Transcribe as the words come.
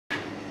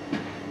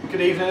Good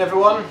evening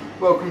everyone,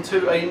 welcome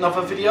to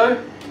another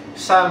video.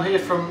 Sam here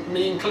from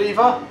me and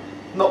Cleaver.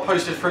 Not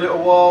posted for a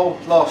little while.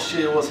 Last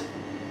year was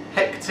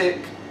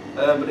hectic,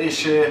 but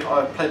this year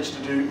I pledged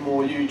to do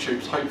more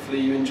YouTubes. Hopefully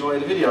you enjoy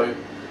the video.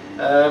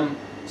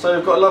 So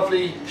we've got a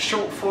lovely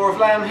short fore of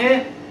lamb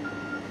here.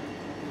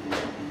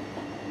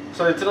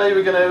 So today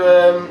we're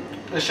going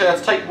to show you how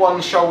to take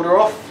one shoulder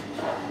off,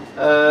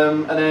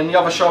 and then the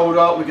other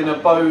shoulder we're going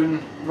to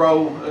bone,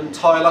 roll and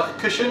tie like a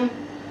cushion.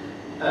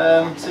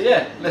 So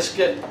yeah, let's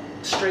get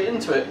straight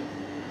into it.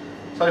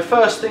 So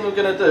first thing we're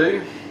going to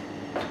do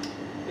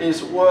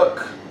is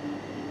work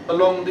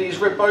along these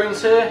rib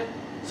bones here.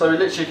 So we're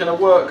literally going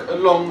to work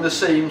along the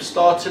seam,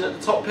 starting at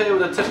the top here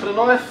with the tip of the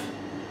knife.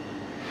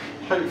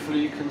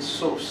 Hopefully you can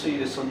sort of see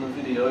this on the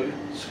video.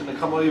 Just going to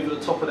come over the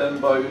top of them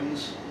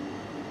bones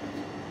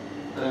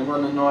and then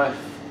run the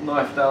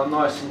knife down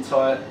nice and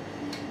tight.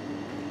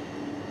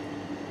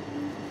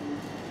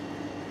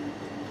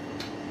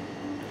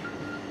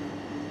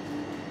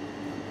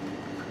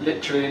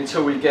 Literally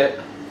until we get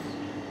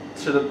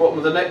to the bottom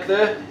of the neck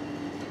there,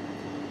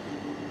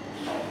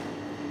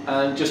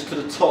 and just to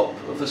the top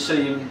of the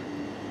seam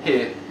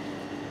here.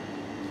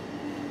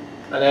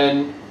 And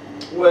then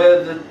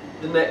where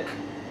the neck,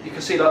 you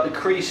can see like the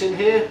crease in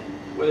here,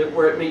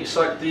 where it meets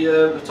like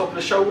the top of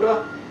the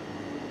shoulder.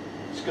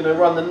 Just going to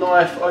run the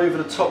knife over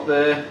the top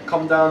there,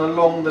 come down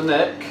along the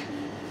neck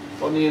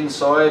on the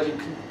inside. You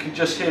can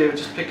just hear it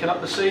just picking up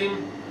the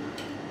seam.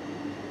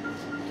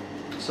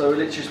 So we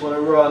literally just want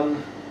to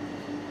run.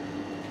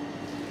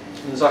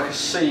 There's like a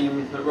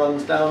seam that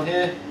runs down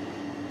here.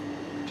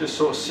 Just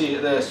sort of see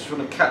it there, so just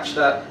want to catch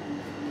that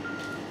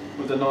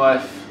with the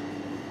knife.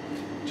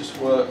 Just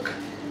work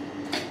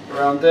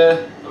around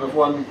there with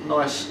one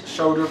nice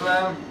shoulder of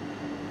lamb.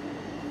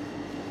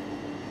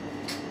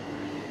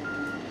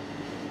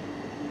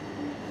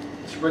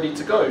 It's ready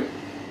to go.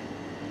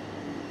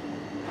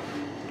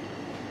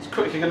 It's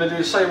quickly going to do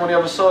the same on the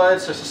other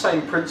side, so it's the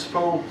same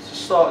principle. So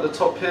start at the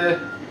top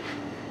here,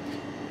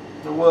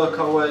 and work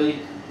our way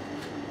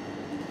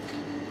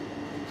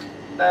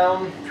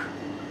down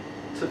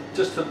to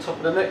just to the top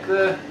of the neck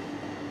there.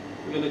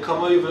 We're going to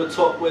come over the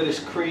top where this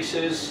crease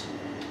is,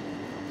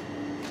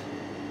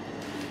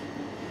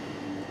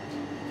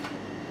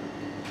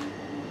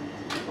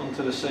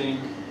 onto the seam.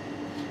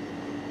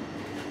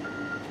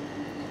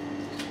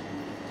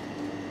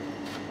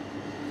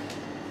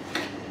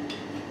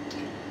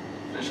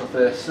 Finish off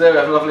there. So there we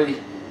have a lovely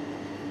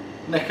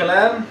neck of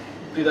lamb.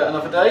 Do that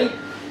another day.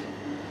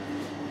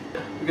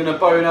 We're going to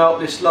bone out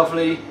this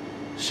lovely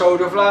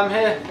shoulder of lamb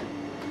here.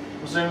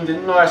 Zoomed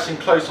in nice and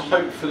close, so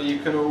hopefully you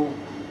can all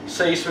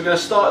see. So we're going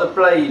to start at the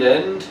blade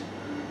end.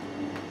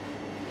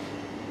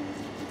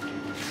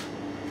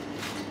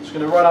 Just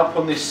going to run up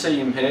on this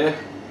seam here,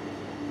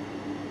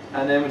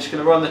 and then we're just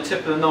going to run the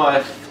tip of the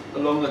knife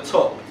along the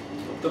top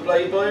of the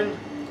blade bone,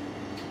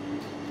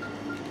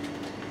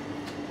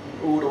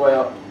 all the way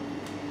up.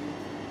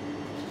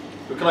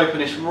 We can open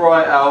this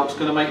right out. It's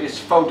going to make this,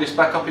 fold this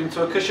back up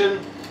into a cushion,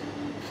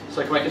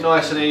 so I can make it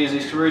nice and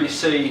easy to really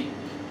see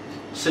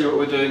what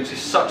we're doing. It's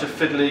such a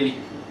fiddly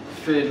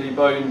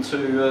bone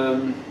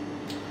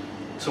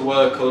to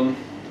work on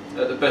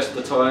at the best of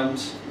the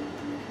times.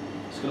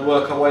 Just going to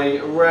work our way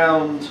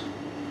around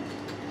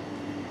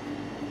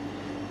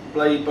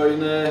blade bone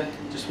there,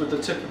 just with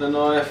the tip of the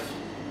knife,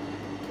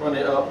 run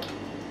it up.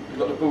 We've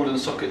got the ball and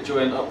socket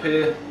joint up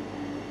here.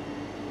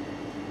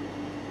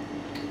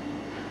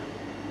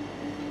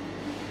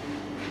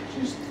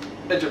 Use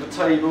the edge of the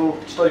table,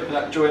 just open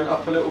that joint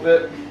up a little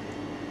bit.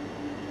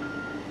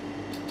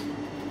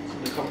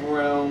 Come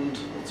around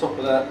the top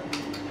of that.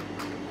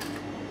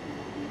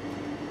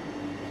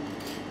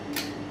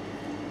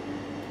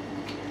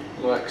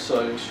 Like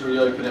so, just really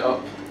open it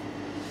up.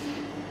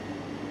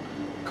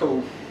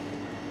 Cool.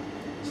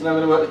 So now I'm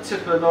going to work the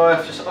tip of the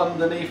knife just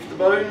underneath the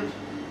bone.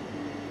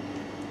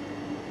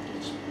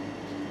 Just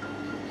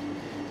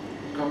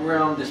come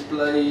around this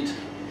blade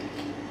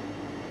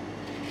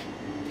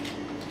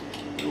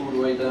all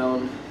the way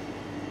down,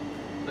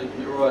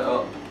 open it right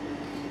up.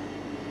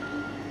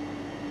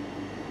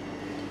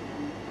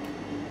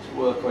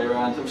 Work our way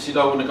around. Obviously you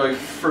don't want to go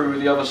through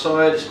the other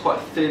side, it's quite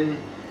thin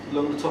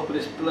along the top of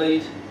this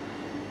blade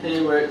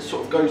here where it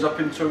sort of goes up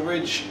into a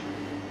ridge,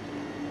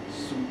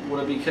 so you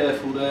want to be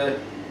careful there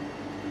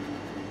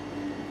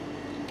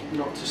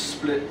not to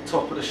split the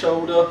top of the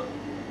shoulder.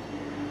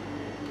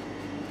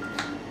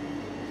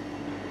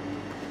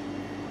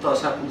 It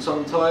does happen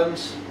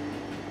sometimes,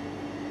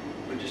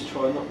 but just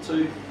try not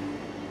to.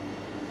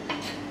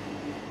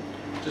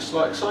 Just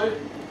like so.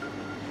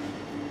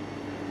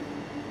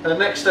 And the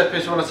next step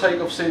is we want to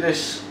take obviously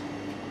this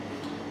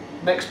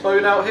next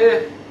bone out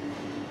here.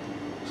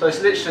 So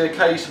it's literally a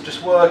case of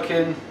just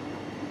working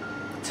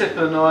the tip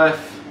of the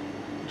knife,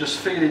 just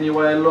feeling your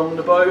way along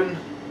the bone.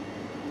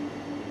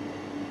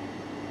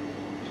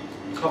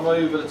 Come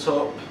over the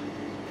top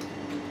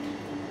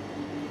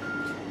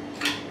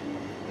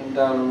and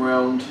down and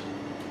round.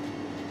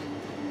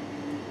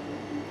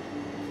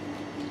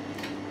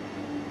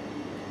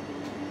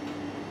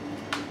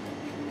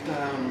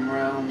 down and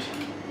round.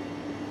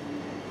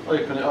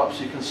 Open it up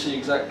so you can see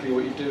exactly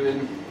what you're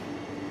doing.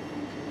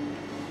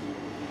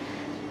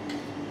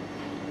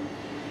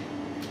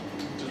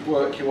 Just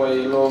work your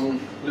way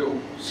along, little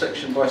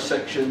section by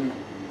section,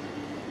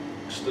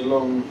 just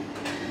along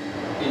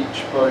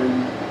each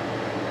bone.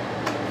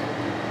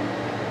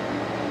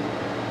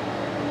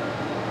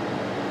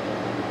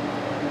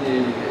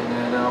 Nearly getting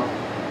there now.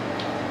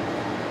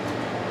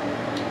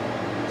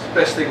 So the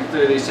best thing to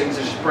do these things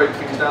is just break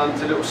things down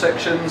into little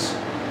sections.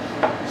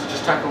 So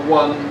just tackle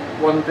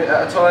one bit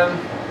at a time.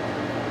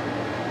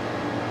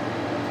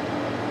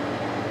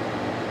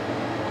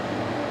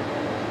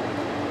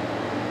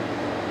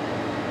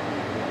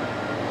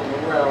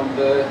 Come around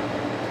there.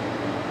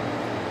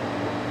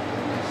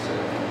 So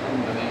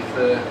underneath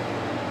there.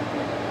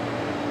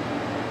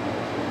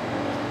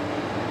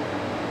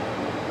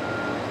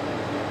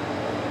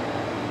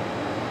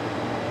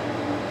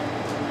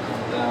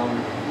 Come down.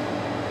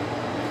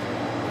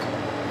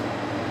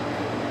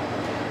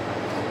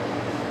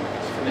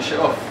 Finish it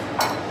off.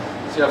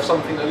 So you have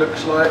something that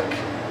looks like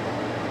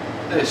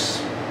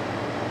this.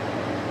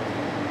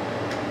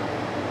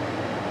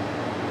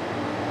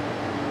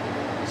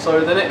 So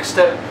the next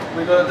step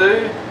we're going to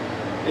do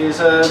is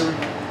just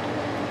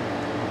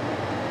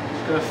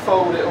going to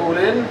fold it all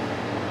in.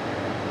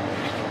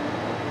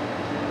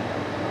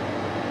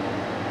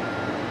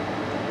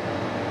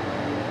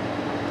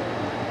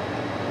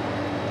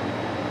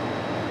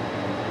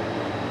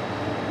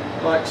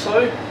 Like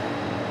so.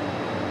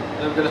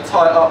 And we're going to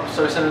tie it up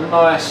so it's in a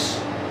nice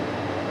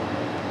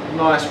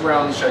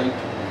round shape.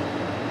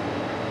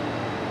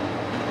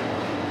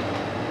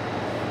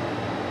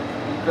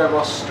 Grab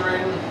our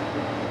string.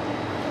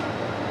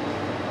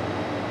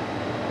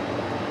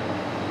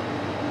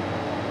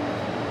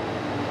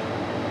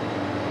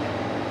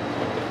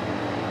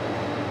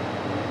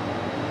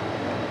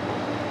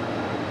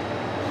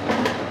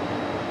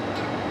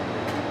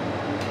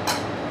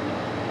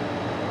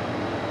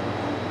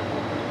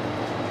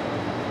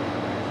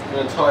 I'm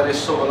going to tie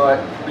this sort of like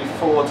probably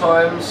 4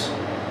 times,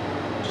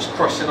 just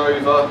crossing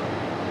over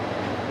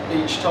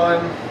each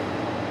time.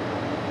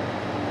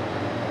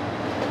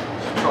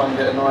 Just try and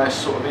get a nice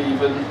sort of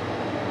even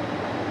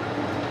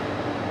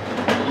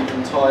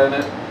tie on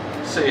it.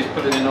 See it's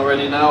pulling in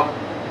already now.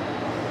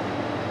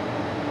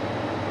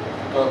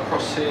 Go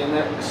across here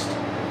next.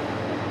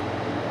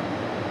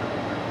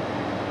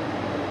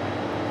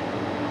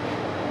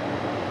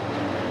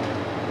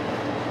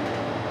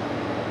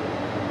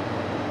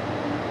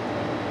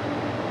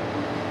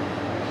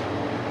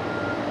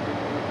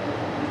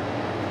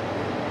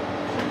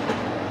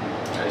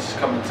 It's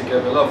coming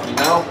together lovely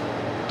now.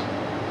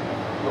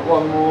 Got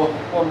one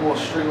more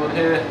string on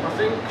here, I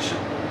think should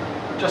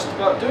just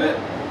about do it.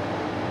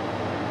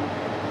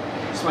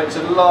 This makes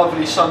a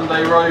lovely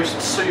Sunday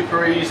roast,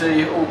 super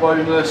easy, all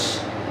boneless,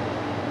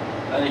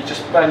 and you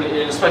just bang it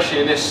in, especially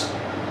in this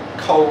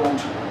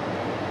cold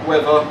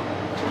weather.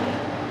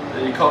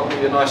 You can't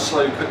beat a nice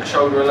slow cooked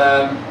shoulder of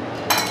lamb.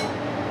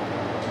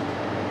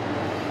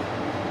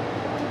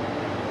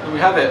 And we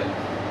have it.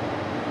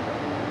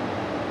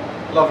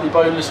 Lovely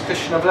boneless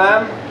cushion of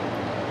lamb.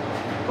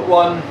 Got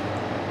one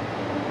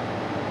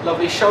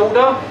lovely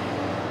shoulder.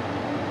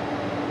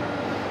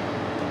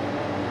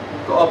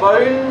 Got our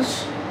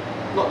bones,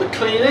 not the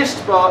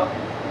cleanest, but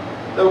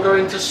they'll go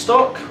into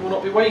stock, will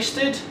not be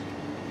wasted.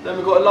 Then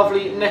we've got a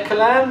lovely neck of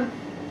lamb,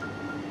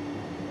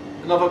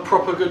 another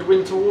proper good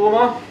winter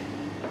warmer.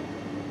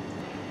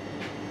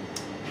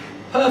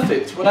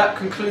 Perfect, well that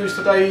concludes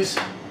today's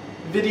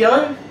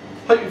video.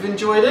 Hope you've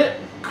enjoyed it.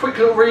 Quick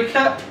little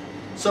recap.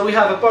 So we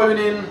have a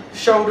bone-in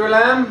shoulder of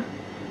lamb,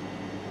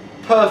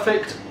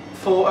 perfect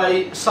for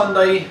a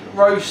Sunday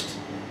roast,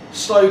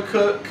 slow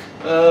cook,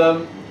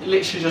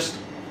 literally just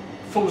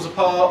falls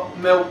apart,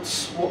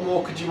 melts, what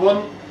more could you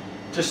want?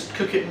 Just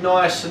cook it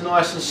nice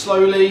and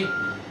slowly.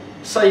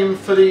 Same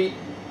for the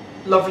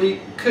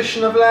lovely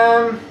cushion of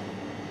lamb.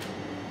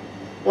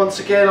 Once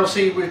again,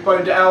 obviously we've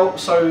boned it out,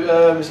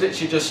 so it's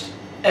literally just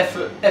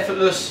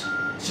effortless.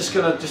 It's just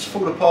going to just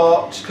fall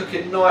apart, just cook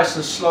it nice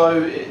and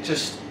slow, it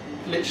just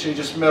literally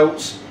just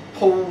melts,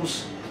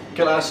 pulls,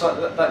 get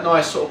that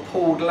nice sort of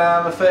pulled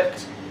lamb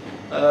effect.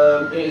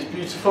 It is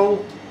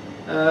beautiful.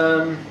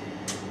 So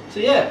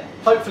yeah,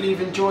 hopefully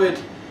you've enjoyed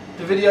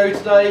the video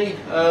today.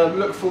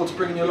 Look forward to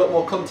bringing you a lot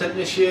more content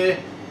this year,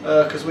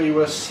 because we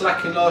were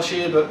slacking last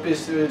year, but we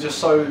were just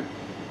so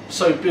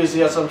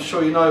busy, as I'm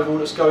sure you know, with all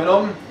that's going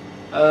on.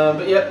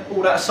 But yeah,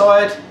 all that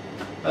aside,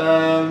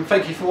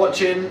 thank you for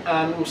watching,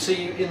 and we'll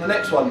see you in the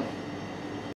next one.